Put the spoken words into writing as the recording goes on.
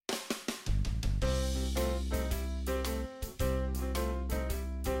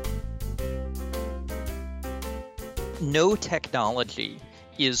no technology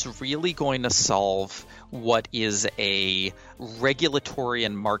is really going to solve what is a regulatory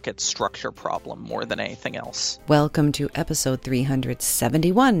and market structure problem more than anything else. Welcome to episode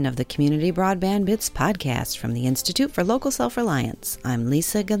 371 of the Community Broadband Bits podcast from the Institute for Local Self-Reliance. I'm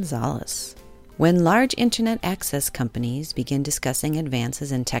Lisa Gonzalez. When large internet access companies begin discussing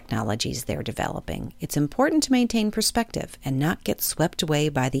advances in technologies they're developing, it's important to maintain perspective and not get swept away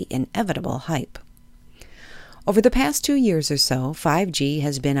by the inevitable hype. Over the past 2 years or so, 5G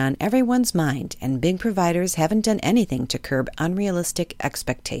has been on everyone's mind, and big providers haven't done anything to curb unrealistic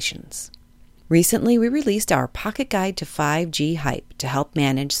expectations. Recently, we released our Pocket Guide to 5G Hype to help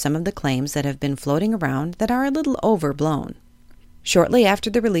manage some of the claims that have been floating around that are a little overblown. Shortly after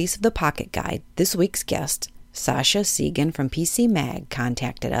the release of the Pocket Guide, this week's guest, Sasha Segan from PCMag,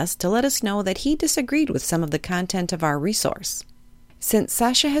 contacted us to let us know that he disagreed with some of the content of our resource. Since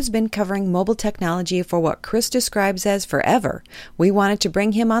Sasha has been covering mobile technology for what Chris describes as forever, we wanted to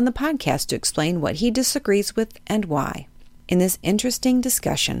bring him on the podcast to explain what he disagrees with and why. In this interesting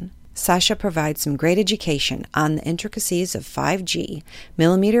discussion, Sasha provides some great education on the intricacies of 5G,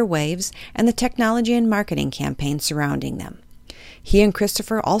 millimeter waves, and the technology and marketing campaigns surrounding them. He and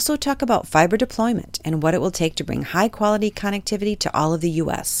Christopher also talk about fiber deployment and what it will take to bring high-quality connectivity to all of the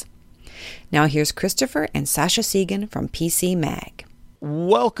U.S. Now here's Christopher and Sasha Segan from PCMag.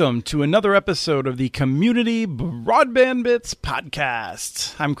 Welcome to another episode of the Community Broadband Bits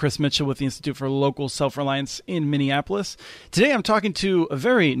podcast. I'm Chris Mitchell with the Institute for Local Self-Reliance in Minneapolis. Today I'm talking to a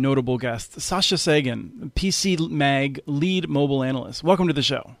very notable guest, Sasha Segan, PCMag lead mobile analyst. Welcome to the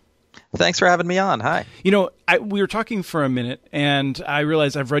show. Thanks for having me on. Hi. You know, we were talking for a minute, and I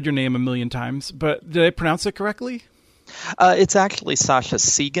realized I've read your name a million times, but did I pronounce it correctly? It's actually Sasha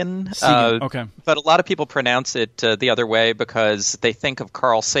Segan. Okay. But a lot of people pronounce it the other way because they think of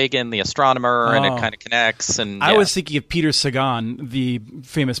Carl Sagan, the astronomer, and it kind of connects. And I was thinking of Peter Sagan, the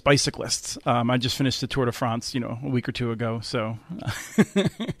famous bicyclist. I just finished the Tour de France, a week or two ago. So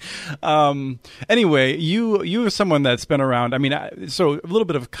anyway, you are someone that's been around. I mean, so a little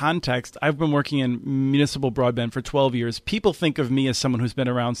bit of context. I've been working in municipal broadband for 12 years. People think of me as someone who's been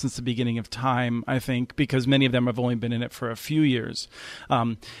around since the beginning of time, I think, because many of them have only been in it for a few years.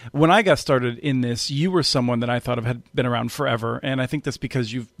 When I got started in this, you were someone that I thought of had been around forever, and I think that's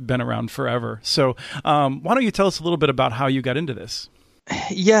because you've been around forever. So why don't you tell us a little bit about how you got into this?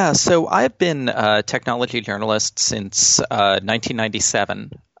 Yeah, so I've been a technology journalist since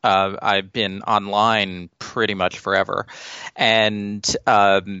 1997. I've been online pretty much forever. And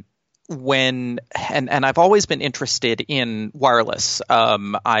I've always been interested in wireless.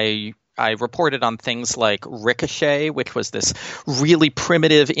 I reported on things like Ricochet, which was this really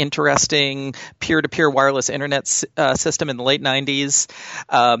primitive, interesting peer-to-peer wireless internet system in the late 90s.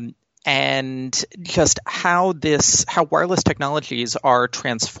 And just how wireless technologies are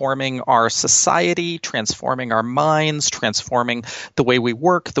transforming our society, transforming our minds, transforming the way we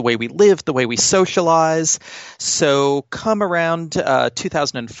work, the way we live, the way we socialize. So come around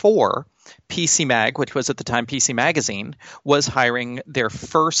 2004, PCMag, which was at the time PC Magazine, was hiring their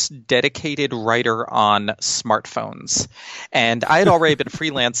first dedicated writer on smartphones. And I had already been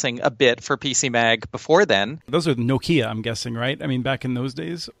freelancing a bit for PCMag before then. Those are Nokia, I'm guessing, right? I mean, back in those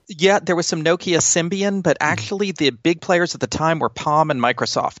days? Yeah, there was some Nokia Symbian, but actually the big players at the time were Palm and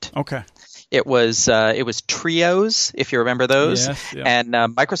Microsoft. Okay. It was Trios, if you remember those, yes, yeah. And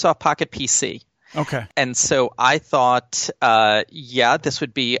Microsoft Pocket PC. Okay. And so I thought, this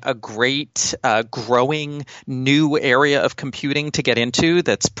would be a great growing new area of computing to get into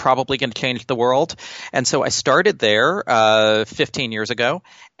that's probably going to change the world. And so I started there 15 years ago.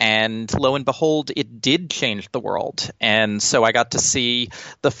 And lo and behold, it did change the world. And so I got to see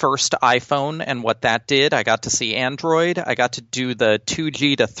the first iPhone and what that did. I got to see Android. I got to do the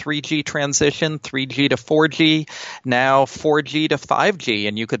 2G to 3G transition, 3G to 4G, now 4G to 5G.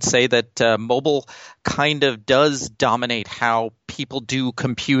 And you could say that mobile kind of does dominate how people do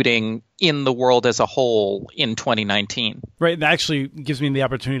computing in the world as a whole in 2019. Right. That actually gives me the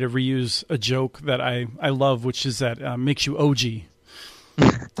opportunity to reuse a joke that I love, which is that makes you OG.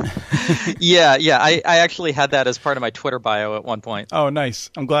 Yeah. I actually had that as part of my Twitter bio at one point. Oh,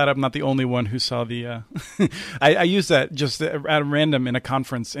 nice. I'm glad I'm not the only one who saw the... I used that just at random in a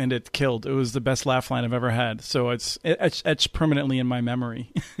conference, and it killed. It was the best laugh line I've ever had. So it's etched permanently in my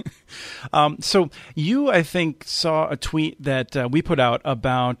memory. So you, I think, saw a tweet that we put out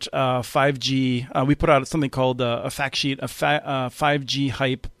about 5G. We put out something called a fact sheet, a 5G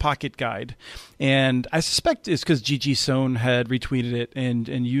hype pocket guide. And I suspect it's because Gigi Sohn had retweeted it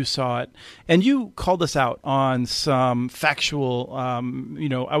and you saw it. And you called us out on some factual,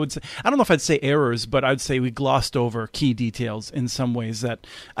 I would say, I don't know if I'd say errors, but I'd say we glossed over key details in some ways that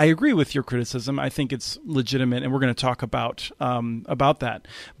I agree with your criticism. I think it's legitimate, and we're going to talk about that.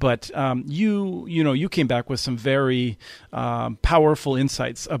 But you came back with some very powerful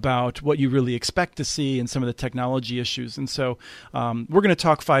insights about what you really expect to see and some of the technology issues. And so we're going to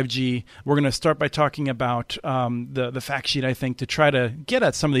talk 5G. We're going to start by talking about the fact sheet, I think, to try to get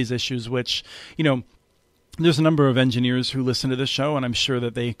at some of these issues, which, there's a number of engineers who listen to this show, and I'm sure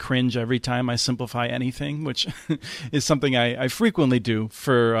that they cringe every time I simplify anything, which is something I frequently do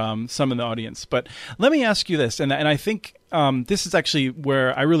for some in the audience. But let me ask you this, and I think this is actually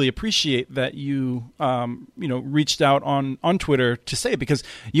where I really appreciate that you reached out on Twitter to say it, because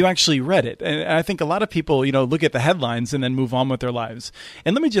you actually read it. And I think a lot of people look at the headlines and then move on with their lives.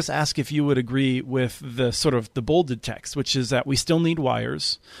 And let me just ask if you would agree with the sort of the bolded text, which is that we still need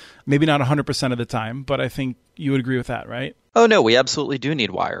wires. Maybe not 100% of the time, but I think you would agree with that, right? Oh, no, we absolutely do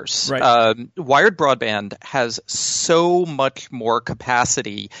need wires. Right. Wired broadband has so much more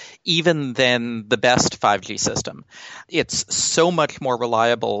capacity even than the best 5G system. It's so much more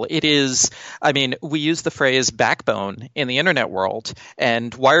reliable. It is, we use the phrase backbone in the internet world,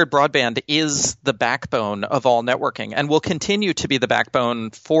 and wired broadband is the backbone of all networking and will continue to be the backbone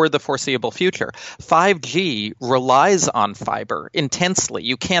for the foreseeable future. 5G relies on fiber intensely.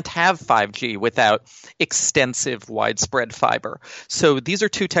 You can't have 5G without extensive, widespread fiber. So these are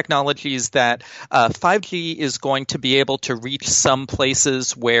two technologies that 5G is going to be able to reach some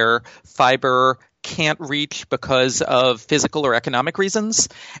places where fiber can't reach because of physical or economic reasons.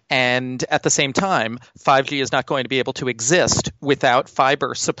 And at the same time, 5G is not going to be able to exist without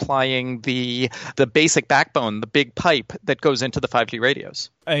fiber supplying the basic backbone, the big pipe that goes into the 5G radios.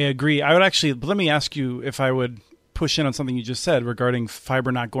 I agree. I would actually, let me ask you if I would push in on something you just said regarding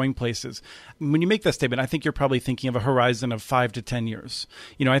fiber not going places. When you make that statement, I think you're probably thinking of a horizon of 5 to 10 years.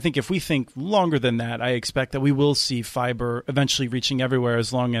 I think if we think longer than that, I expect that we will see fiber eventually reaching everywhere,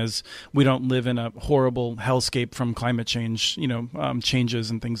 as long as we don't live in a horrible hellscape from climate change, changes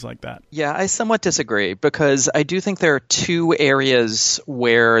and things like that. Yeah, I somewhat disagree, because I do think there are two areas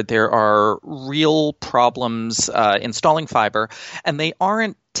where there are real problems installing fiber, and they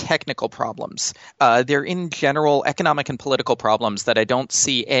aren't technical problems. They're in general economic and political problems that I don't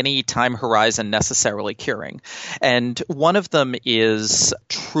see any time horizon necessarily curing. And one of them is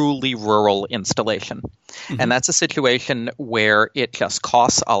truly rural installation. Mm-hmm. And that's a situation where it just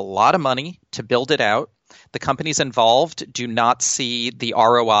costs a lot of money to build it out. The companies involved do not see the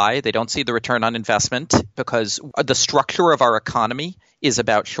ROI. They don't see the return on investment, because the structure of our economy is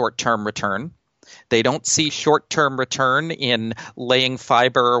about short-term return. They don't see short-term return in laying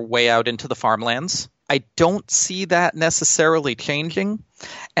fiber way out into the farmlands. I don't see that necessarily changing.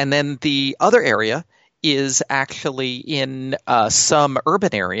 And then the other area is actually in some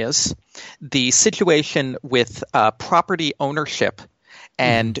urban areas, the situation with property ownership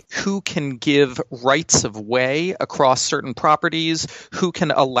and who can give rights of way across certain properties, who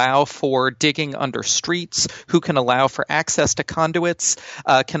can allow for digging under streets, who can allow for access to conduits,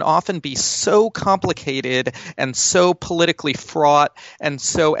 can often be so complicated and so politically fraught and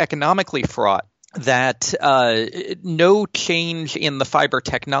so economically fraught that no change in the fiber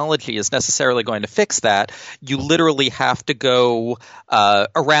technology is necessarily going to fix that. You literally have to go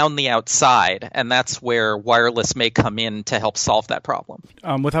around the outside, and that's where wireless may come in to help solve that problem.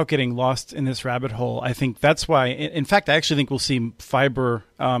 Without getting lost in this rabbit hole, I think that's why, in fact, I actually think we'll see fiber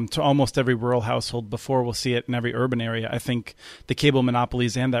to almost every rural household before we'll see it in every urban area. I think the cable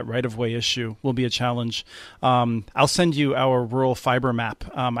monopolies and that right-of-way issue will be a challenge. I'll send you our rural fiber map.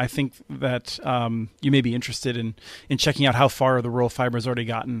 I think that you may be interested in checking out how far the rural fiber has already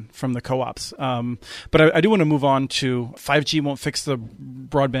gotten from the co-ops. But I do want to move on to 5G won't fix the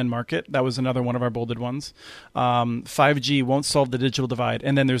broadband market. That was another one of our bolded ones. 5G won't solve the digital divide,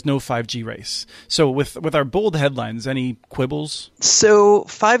 and then there's no 5G race. So with our bold headlines, any quibbles? So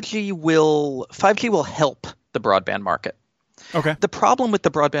 5G will help the broadband market. Okay. The problem with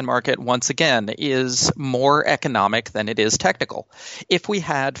the broadband market, once again, is more economic than it is technical. If we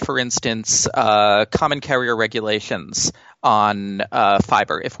had, for instance, common carrier regulations on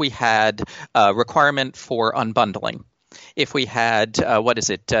fiber, if we had a requirement for unbundling, if we had,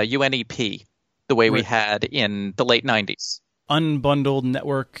 UNEP, the way we had in the late 90s. Unbundled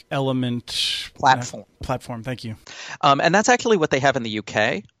network element platform. Platform, thank you. And that's actually what they have in the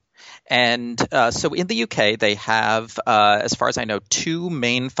UK. And so in the UK, they have, as far as I know, two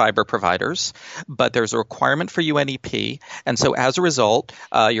main fiber providers, but there's a requirement for UNEP. And so as a result,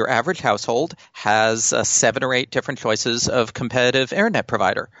 your average household has 7 or 8 different choices of competitive internet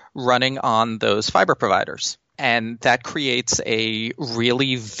provider running on those fiber providers. And that creates a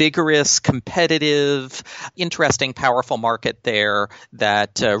really vigorous, competitive, interesting, powerful market there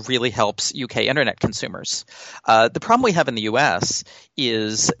that really helps UK internet consumers. The problem we have in the US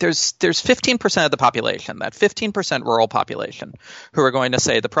is there's 15% of the population, that 15% rural population, who are going to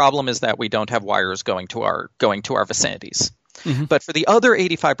say the problem is that we don't have wires going to our vicinities. Mm-hmm. But for the other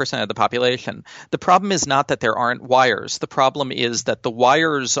 85% of the population, the problem is not that there aren't wires. The problem is that the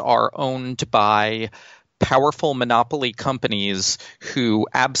wires are owned by powerful monopoly companies who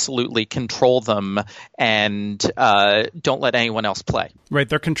absolutely control them and don't let anyone else play. Right.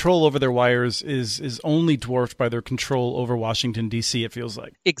 Their control over their wires is only dwarfed by their control over Washington, D.C., it feels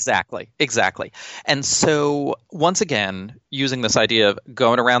like. Exactly. And so once again, using this idea of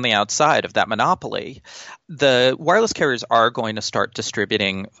going around the outside of that monopoly, the wireless carriers are going to start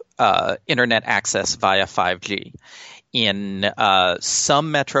distributing internet access via 5G. In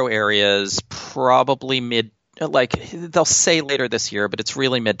some metro areas, probably they'll say later this year, but it's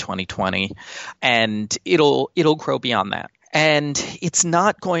really mid-2020, and it'll grow beyond that. And it's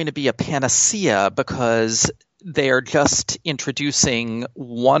not going to be a panacea because they're just introducing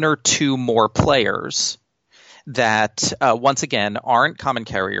 1 or 2 more players that, once again, aren't common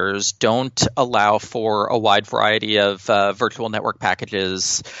carriers, don't allow for a wide variety of virtual network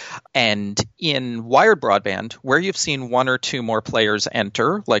packages. And in wired broadband, where you've seen 1 or 2 more players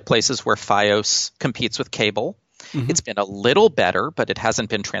enter, like places where Fios competes with cable, mm-hmm. It's been a little better, but it hasn't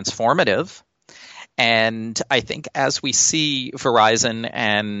been transformative. And I think as we see Verizon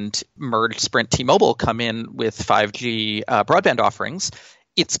and merged Sprint T-Mobile come in with 5G broadband offerings,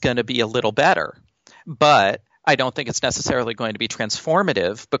 it's going to be a little better. But I don't think it's necessarily going to be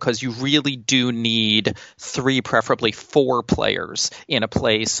transformative because you really do need 3, preferably 4 players in a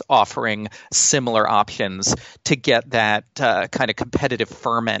place offering similar options to get that kind of competitive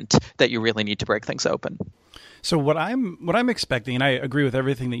ferment that you really need to break things open. So what I'm expecting, and I agree with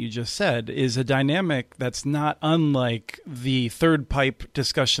everything that you just said, is a dynamic that's not unlike the third pipe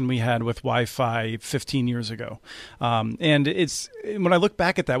discussion we had with Wi-Fi 15 years ago. And it's when I look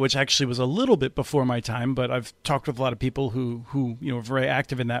back at that, which actually was a little bit before my time, but I've talked with a lot of people who are very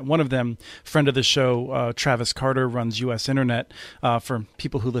active in that. One of them, friend of the show, Travis Carter, runs U.S. Internet. For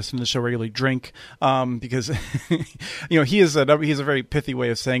people who listen to the show regularly, drink because he has a very pithy way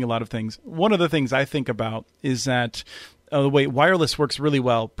of saying a lot of things. One of the things I think about is that the way wireless works really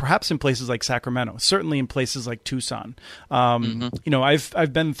well, perhaps in places like Sacramento, certainly in places like Tucson. Mm-hmm.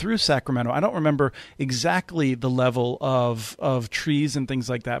 I've been through Sacramento. I don't remember exactly the level of trees and things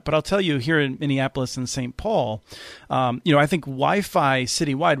like that, but I'll tell you here in Minneapolis and St. Paul, I think Wi-Fi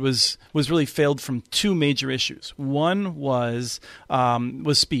citywide was really failed from 2 major issues. One was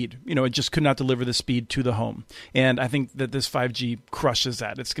speed. It just could not deliver the speed to the home, and I think that this 5G crushes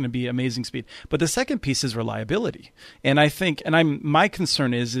that. It's going to be amazing speed. But the second piece is reliability, and I think, my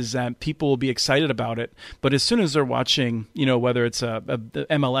concern is that people will be excited about it, but as soon as they're watching, whether it's the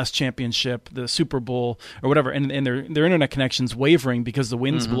MLS championship, the Super Bowl, or whatever, and their internet connection's wavering because the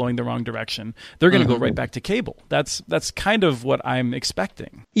wind's mm-hmm. blowing the wrong direction, they're going to mm-hmm. go right back to cable. That's kind of what I'm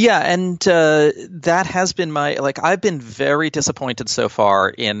expecting. Yeah, and that has been I've been very disappointed so far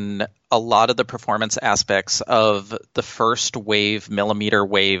in a lot of the performance aspects of the first wave, millimeter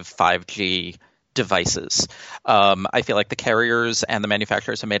wave 5G devices. I feel like the carriers and the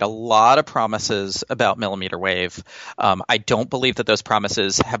manufacturers have made a lot of promises about millimeter wave. I don't believe that those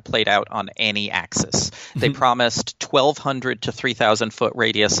promises have played out on any axis. They promised 1,200 to 3,000 foot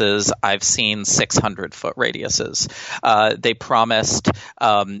radiuses. I've seen 600 foot radiuses. They promised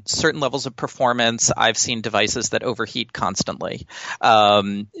certain levels of performance. I've seen devices that overheat constantly.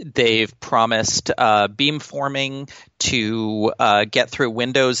 They've promised beamforming to get through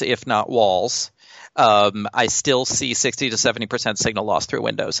windows, if not walls. I still see 60 to 70% signal loss through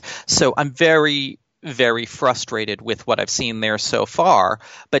Windows. So I'm very, very frustrated with what I've seen there so far.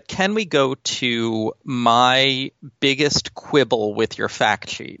 But can we go to my biggest quibble with your fact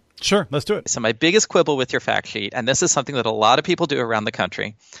sheet? Sure, let's do it. So my biggest quibble with your fact sheet, and this is something that a lot of people do around the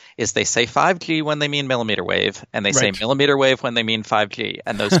country, is they say 5G when they mean millimeter wave, and they say millimeter wave when they mean 5G.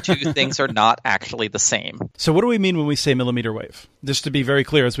 And those two things are not actually the same. So what do we mean when we say millimeter wave? Just to be very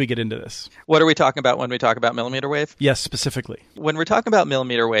clear as we get into this. What are we talking about when we talk about millimeter wave? Yes, specifically. When we're talking about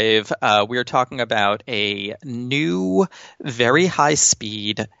millimeter wave, we're talking about a new, very high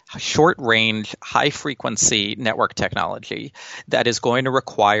speed, short-range, high-frequency network technology that is going to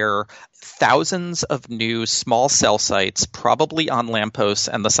require thousands of new small cell sites, probably on lampposts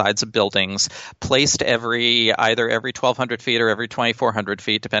and the sides of buildings, placed either every 1,200 feet or every 2,400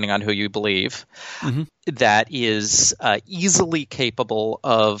 feet, depending on who you believe, that is easily capable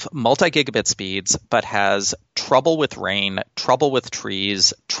of multi-gigabit speeds, but has trouble with rain, trouble with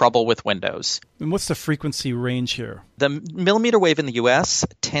trees, trouble with windows. And what's the frequency range here? The millimeter wave in the U.S.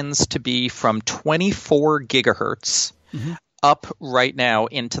 tends to be from 24 gigahertz up right now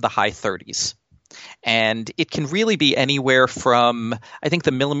into the high 30s. And it can really be anywhere from, I think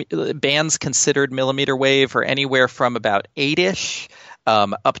the bands considered millimeter wave are anywhere from about 8-ish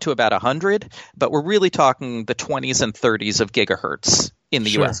up to about 100. But we're really talking the 20s and 30s of gigahertz in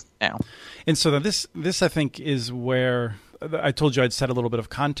the U.S. now. And so this I think is where I told you I'd set a little bit of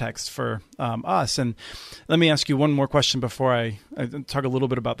context for us. And let me ask you one more question before I talk a little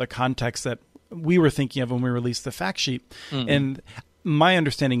bit about the context that we were thinking of when we released the fact sheet. And my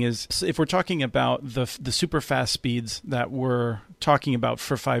understanding is if we're talking about the super fast speeds that we're talking about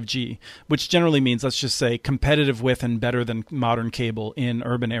for 5G, which generally means, let's just say, competitive with and better than modern cable in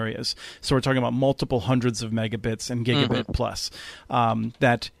urban areas. So we're talking about multiple hundreds of megabits and gigabit plus.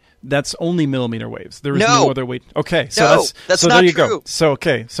 That's only millimeter waves. There is no other way. Okay, so that's not there you true.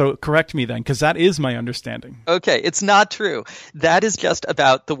 Go. So correct me then, because that is my understanding. Okay, it's not true. That is just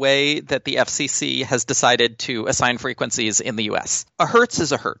about the way that the FCC has decided to assign frequencies in the U.S. A hertz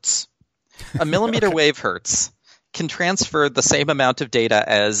is a hertz. A millimeter wave hertz can transfer the same amount of data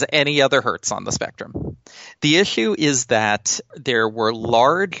as any other hertz on the spectrum. The issue is that there were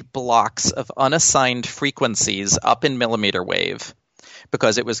large blocks of unassigned frequencies up in millimeter wave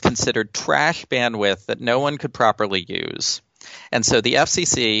because it was considered trash bandwidth that no one could properly use. And so the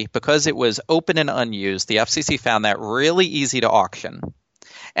FCC, because it was open and unused, the FCC found that really easy to auction.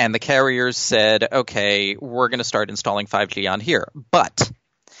 And the carriers said, okay, we're going to start installing 5G on here. But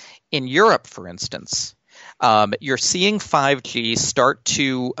in Europe, for instance, you're seeing 5G start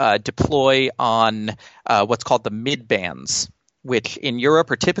to deploy on what's called the mid-bands, which in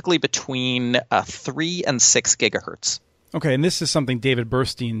Europe are typically between 3 and 6 gigahertz. Okay, and this is something David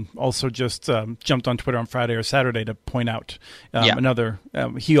Burstein also just jumped on Twitter on Friday or Saturday to point out.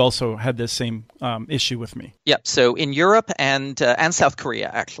 He also had this same issue with me. Yep. So in Europe and South Korea,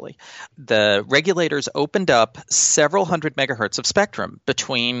 actually, the regulators opened up several hundred megahertz of spectrum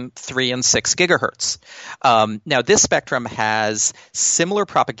between 3 and 6 gigahertz. Now, this spectrum has similar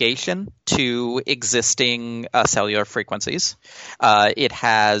propagation to existing cellular frequencies. It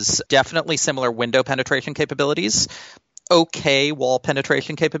has definitely similar window penetration capabilities. Okay wall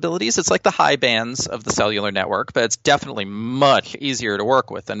penetration capabilities. It's like the high bands of the cellular network, but it's definitely much easier to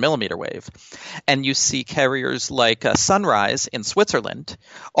work with than millimeter wave. And you see carriers like Sunrise in Switzerland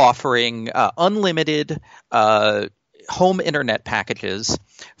offering unlimited home internet packages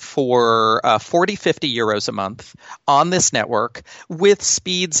for 40, 50 euros a month on this network with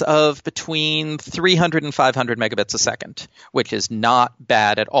speeds of between 300 and 500 megabits a second, which is not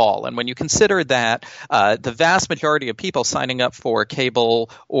bad at all. And when you consider that the vast majority of people signing up for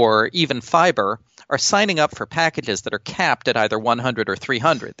cable or even fiber are signing up for packages that are capped at either 100 or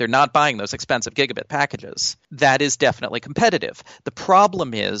 300. They're not buying those expensive gigabit packages. That is definitely competitive. The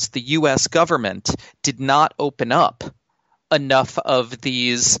problem is the U.S. government did not open up enough of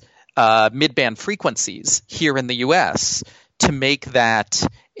these mid-band frequencies here in the U.S. to make that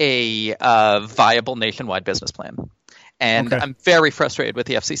a viable nationwide business plan. And I'm very frustrated with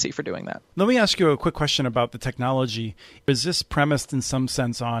the FCC for doing that. Let me ask you a quick question about the technology. Is this premised in some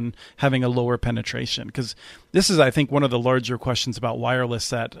sense on having a lower penetration? Because this is, I think, one of the larger questions about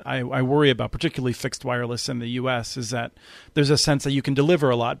wireless that I worry about, particularly fixed wireless in the U.S., is that there's a sense that you can deliver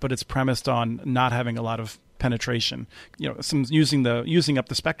a lot, but it's premised on not having a lot of penetration, using up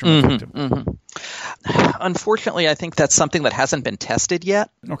the spectrum effectively. Unfortunately, I think that's something that hasn't been tested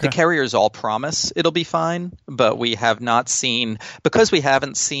yet. Okay. The carriers all promise it'll be fine, but we have not seen, because we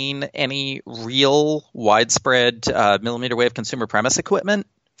haven't seen any real widespread millimeter wave consumer premise equipment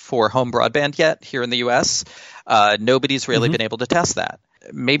for home broadband yet here in the U.S., nobody's really been able to test that.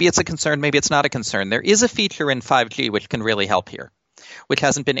 Maybe it's a concern, maybe it's not a concern. There is a feature in 5G which can really help here, which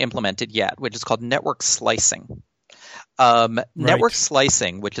hasn't been implemented yet, which is called network slicing. Network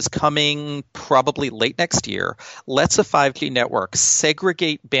slicing, which is coming probably late next year, lets a 5G network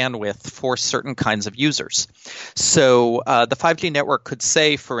segregate bandwidth for certain kinds of users. So the 5G network could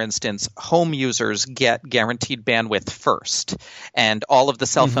say, for instance, home users get guaranteed bandwidth first, and all of the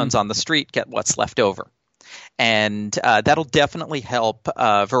cell phones on the street get what's left over. And that'll definitely help.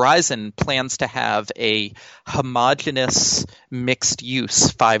 Verizon plans to have a homogeneous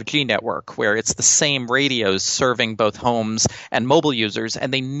mixed-use 5G network where it's the same radios serving both homes and mobile users,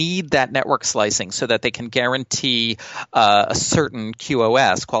 and they need that network slicing so that they can guarantee a certain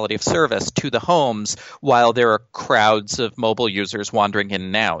QoS, quality of service, to the homes while there are crowds of mobile users wandering in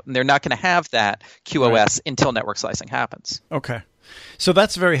and out. And they're not going to have that QoS until network slicing happens. Okay. So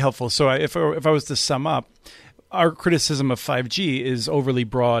that's very helpful. So if I was to sum up, our criticism of 5G is overly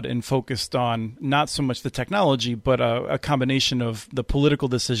broad and focused on not so much the technology, but a combination of the political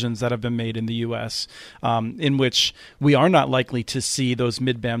decisions that have been made in the U.S., in which we are not likely to see those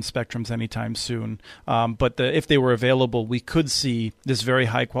mid-band spectrums anytime soon. But if they were available, we could see this very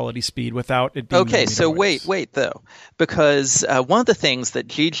high-quality speed without it being okay, so waves. wait, though, because one of the things that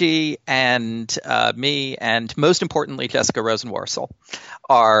Gigi and me and, most importantly, Jessica Rosenworcel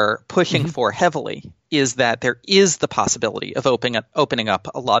are pushing for heavily is that there is the possibility of opening up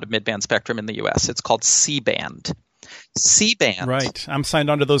a lot of mid-band spectrum in the U.S. It's called C-band. C-band. Right. I'm signed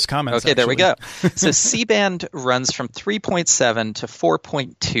on to those comments. Okay, actually. There we go. So C-band runs from 3.7 to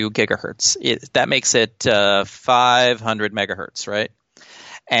 4.2 gigahertz. That makes it 500 megahertz, right?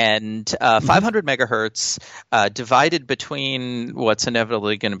 And 500 megahertz divided between what's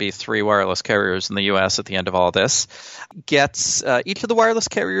inevitably going to be 3 wireless carriers in the U.S. at the end of all this gets each of the wireless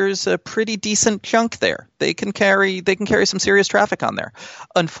carriers a pretty decent chunk there. They can carry some serious traffic on there.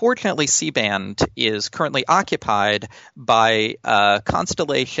 Unfortunately, C-band is currently occupied by a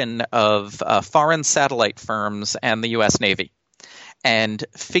constellation of foreign satellite firms and the U.S. Navy. And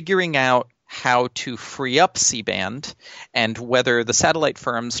figuring out how to free up C-band and whether the satellite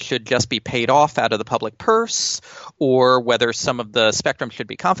firms should just be paid off out of the public purse or whether some of the spectrum should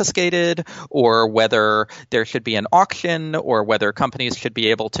be confiscated or whether there should be an auction or whether companies should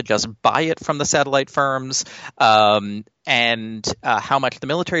be able to just buy it from the satellite firms and how much the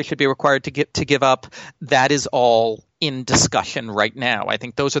military should be required to give up, that is all in discussion right now. I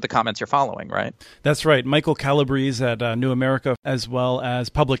think those are the comments you're following, right? That's right. Michael Calabrese at New America, as well as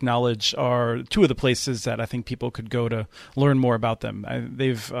Public Knowledge, are two of the places that I think people could go to learn more about them.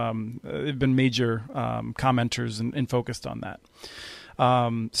 They've been major commenters and focused on that.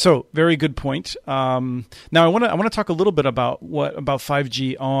 So very good point. Now I want to talk a little bit about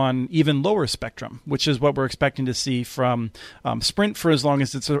 5G on even lower spectrum, which is what we're expecting to see from Sprint for as long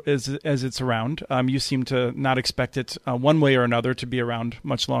as it's around. You seem to not expect it one way or another to be around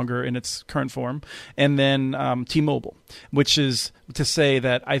much longer in its current form, and then T-Mobile, which is to say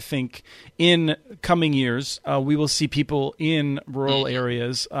that I think in coming years we will see people in rural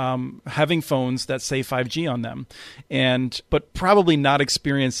areas having phones that say 5G on them, but probably not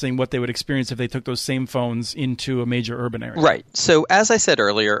experiencing what they would experience if they took those same phones into a major urban area. Right. So as I said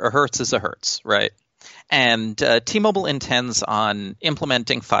earlier, a hertz is a hertz, right? And T-Mobile intends on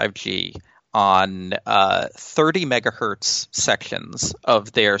implementing 5G on 30 megahertz sections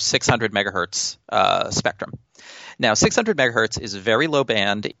of their 600 megahertz spectrum. Now, 600 megahertz is very low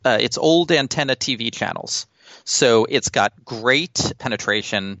band. It's old antenna TV channels. So it's got great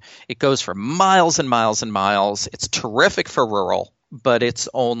penetration. It goes for miles and miles and miles. It's terrific for rural, but it's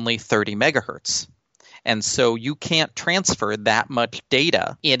only 30 megahertz. And so you can't transfer that much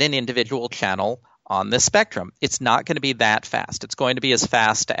data in an individual channel on this spectrum. It's not going to be that fast. It's going to be as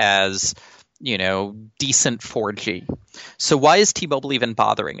fast as, decent 4G. So why is T-Mobile even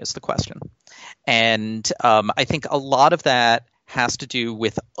bothering is the question. And I think a lot of that has to do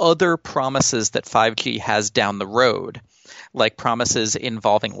with other promises that 5G has down the road, like promises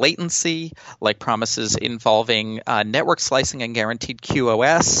involving latency, like promises involving network slicing and guaranteed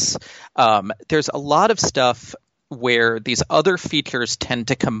QoS. There's a lot of stuff where these other features tend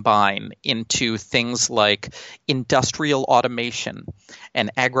to combine into things like industrial automation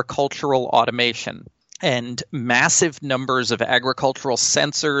and agricultural automation and massive numbers of agricultural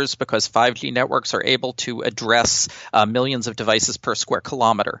sensors because 5G networks are able to address millions of devices per square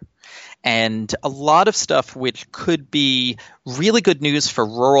kilometer. And a lot of stuff which could be really good news for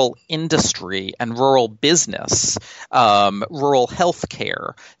rural industry and rural business, rural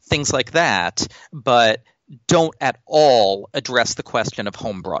healthcare, things like that, but don't at all address the question of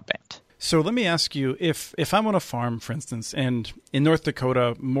home broadband. So let me ask you, if I'm on a farm, for instance, and in North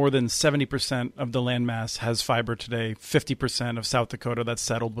Dakota, more than 70% of the landmass has fiber today, 50% of South Dakota that's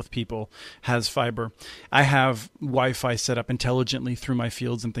settled with people has fiber. I have Wi-Fi set up intelligently through my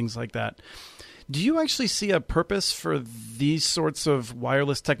fields and things like that. Do you actually see a purpose for these sorts of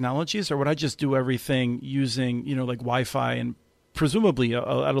wireless technologies, or would I just do everything using, like Wi-Fi and presumably at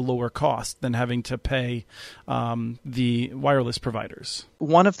a lower cost than having to pay the wireless providers.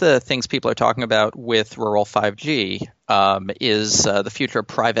 One of the things people are talking about with rural 5G is the future of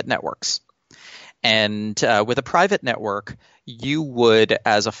private networks. And with a private network, you would,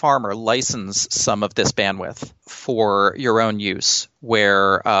 as a farmer, license some of this bandwidth for your own use,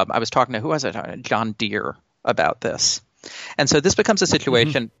 where I was talking to, who was it? John Deere about this. And so this becomes a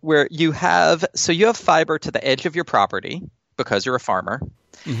situation where you have fiber to the edge of your property because you're a farmer,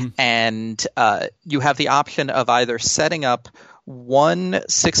 and you have the option of either setting up one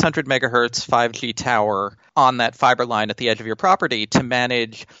 600 megahertz 5G tower on that fiber line at the edge of your property to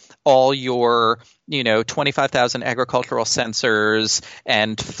manage all your 25,000 agricultural sensors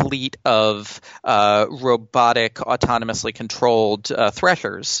and fleet of robotic, autonomously controlled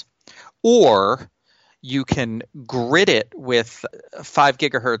threshers, or you can grid it with 5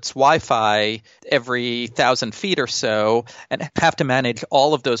 gigahertz Wi-Fi every 1,000 feet or so and have to manage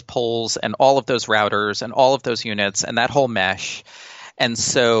all of those poles and all of those routers and all of those units and that whole mesh. And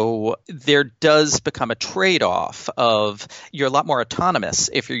so there does become a trade-off of you're a lot more autonomous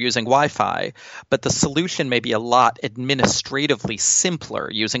if you're using Wi-Fi, but the solution may be a lot administratively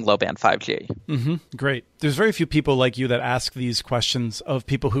simpler using low-band 5G. Great. There's very few people like you that ask these questions of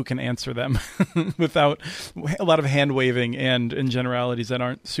people who can answer them without a lot of hand-waving and in generalities that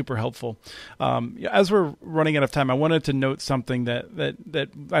aren't super helpful. As we're running out of time, I wanted to note something that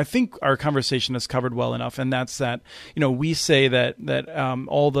I think our conversation has covered well enough, and that's that we say that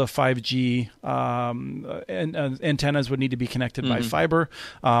all the 5G antennas would need to be connected by fiber.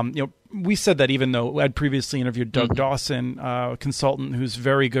 We said that even though I'd previously interviewed Doug Dawson, a consultant who's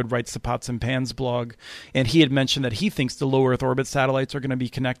very good, writes the Pots and Pans blog, and he had mentioned that he thinks the low Earth orbit satellites are going to be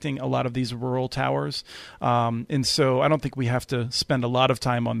connecting a lot of these rural towers. And so I don't think we have to spend a lot of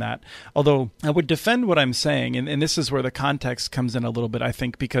time on that. Although I would defend what I'm saying, and this is where the context comes in a little bit, I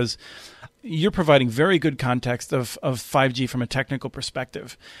think, because you're providing very good context of 5G from a technical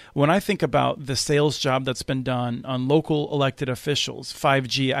perspective. When I think about the sales job that's been done on local elected officials,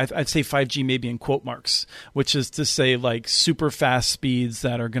 5G, I'd say 5G maybe in quote marks, which is to say like super fast speeds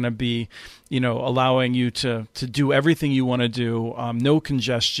that are going to be, allowing you to do everything you want to do, no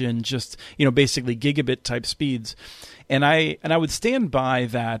congestion, just, basically gigabit type speeds. And I would stand by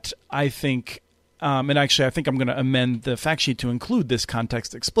that. I think and actually, I think I'm going to amend the fact sheet to include this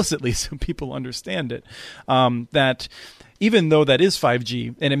context explicitly so people understand it, that even though that is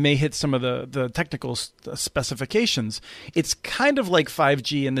 5G and it may hit some of the technical specifications, it's kind of like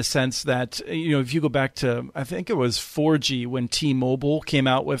 5G in the sense that, if you go back to, I think it was 4G when T-Mobile came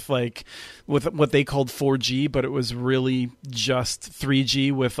out with what they called 4G, but it was really just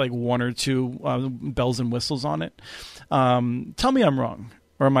 3G with like one or two bells and whistles on it. Tell me I'm wrong.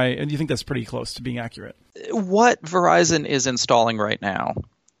 Or do you think that's pretty close to being accurate? What Verizon is installing right now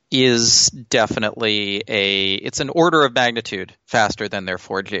is definitely it's an order of magnitude faster than their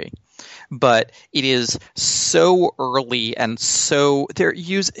 4G. But it is so early and so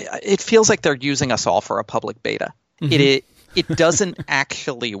it feels like they're using us all for a public beta. It doesn't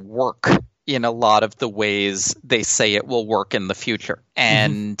actually work in a lot of the ways they say it will work in the future.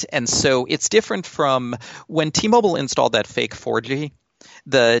 And so it's different from when T-Mobile installed that fake 4G.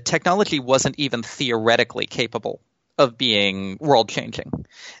 The technology wasn't even theoretically capable of being world-changing.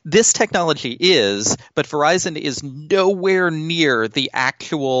 This technology is, but Verizon is nowhere near the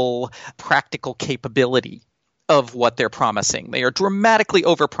actual practical capability of what they're promising. They are dramatically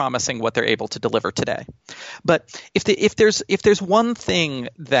over-promising what they're able to deliver today. But if there's one thing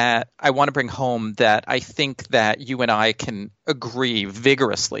that I want to bring home that I think that you and I can agree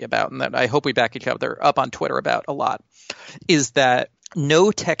vigorously about, and that I hope we back each other up on Twitter about a lot, is that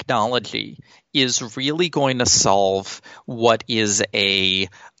no technology is really going to solve what is a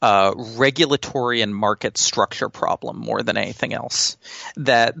regulatory and market structure problem more than anything else.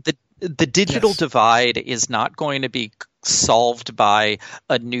 That the digital divide is not going to be solved by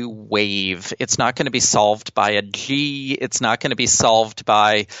a new wave. It's not going to be solved by a G. It's not going to be solved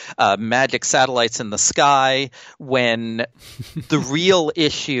by magic satellites in the sky, when the real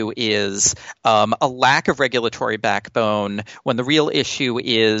issue is a lack of regulatory backbone, when the real issue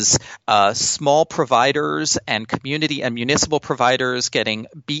is small providers and community and municipal providers getting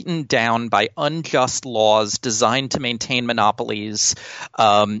beaten down by unjust laws designed to maintain monopolies.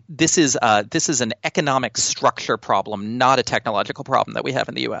 This is an economic structure problem, not a technological problem that we have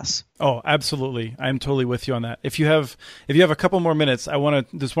in the U.S. Oh, absolutely. I'm totally with you on that. If you have a couple more minutes,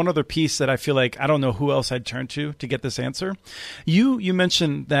 there's one other piece that I feel like I don't know who else I'd turn to get this answer. You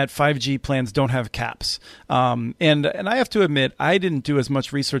mentioned that 5G plans don't have caps. And I have to admit, I didn't do as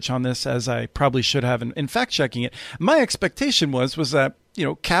much research on this as I probably should have in fact checking it. My expectation was that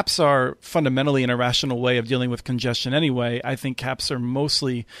caps are fundamentally an irrational way of dealing with congestion anyway. I think caps are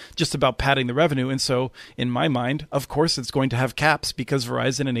mostly just about padding the revenue. And so in my mind, of course, it's going to have caps because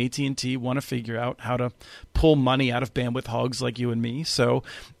Verizon and AT&T want to figure out how to pull money out of bandwidth hogs like you and me. So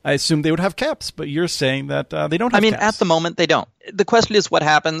I assume they would have caps, but you're saying that they don't have caps. At the moment, they don't. The question is what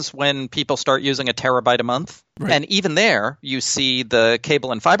happens when people start using a terabyte a month? Right. And even there, you see the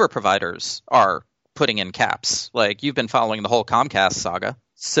cable and fiber providers are putting in caps. Like, you've been following the whole Comcast saga.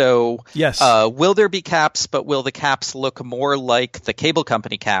 So yes. Will there be caps, but will the caps look more like the cable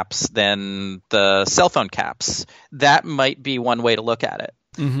company caps than the cell phone caps? That might be one way to look at it.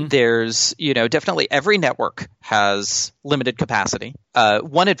 Mm-hmm. There's, definitely every network has limited capacity.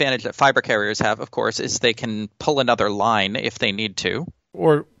 One advantage that fiber carriers have, of course, is they can pull another line if they need to.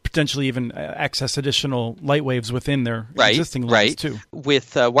 Or potentially even access additional light waves within their existing lines too.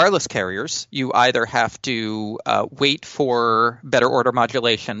 With wireless carriers, you either have to wait for better order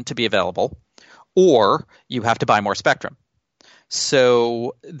modulation to be available, or you have to buy more spectrum.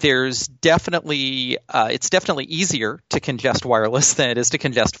 So there's definitely it's definitely easier to congest wireless than it is to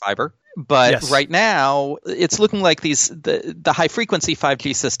congest fiber. But right now, it's looking like the high frequency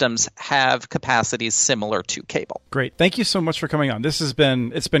 5G systems have capacities similar to cable. Great, thank you so much for coming on. It's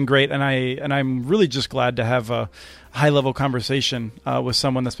been great, and I'm really just glad to have a high level conversation with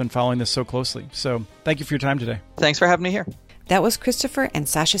someone that's been following this so closely. So thank you for your time today. Thanks for having me here. That was Christopher and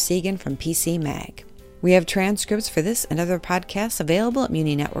Sasha Segan from PCMag. We have transcripts for this and other podcasts available at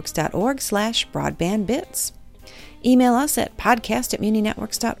muninetworks.org/broadbandbits. Email us at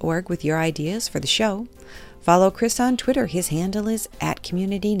podcast@muninetworks.org with your ideas for the show. Follow Chris on Twitter. His handle is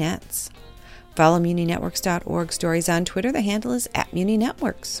 @CommunityNets. Follow muninetworks.org stories on Twitter. The handle is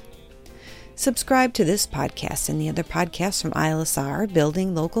 @muninetworks. Subscribe to this podcast and the other podcasts from ILSR,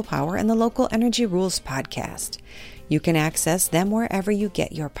 Building Local Power, and the Local Energy Rules podcast. You can access them wherever you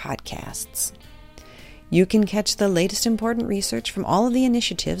get your podcasts. You can catch the latest important research from all of the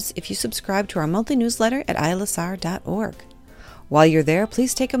initiatives if you subscribe to our monthly newsletter at ilsr.org. While you're there,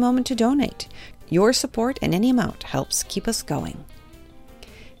 please take a moment to donate. Your support and any amount helps keep us going.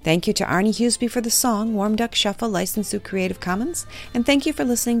 Thank you to Arnie Huseby for the song Warm Duck Shuffle, licensed through Creative Commons, and thank you for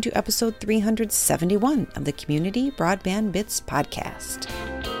listening to episode 371 of the Community Broadband Bits podcast.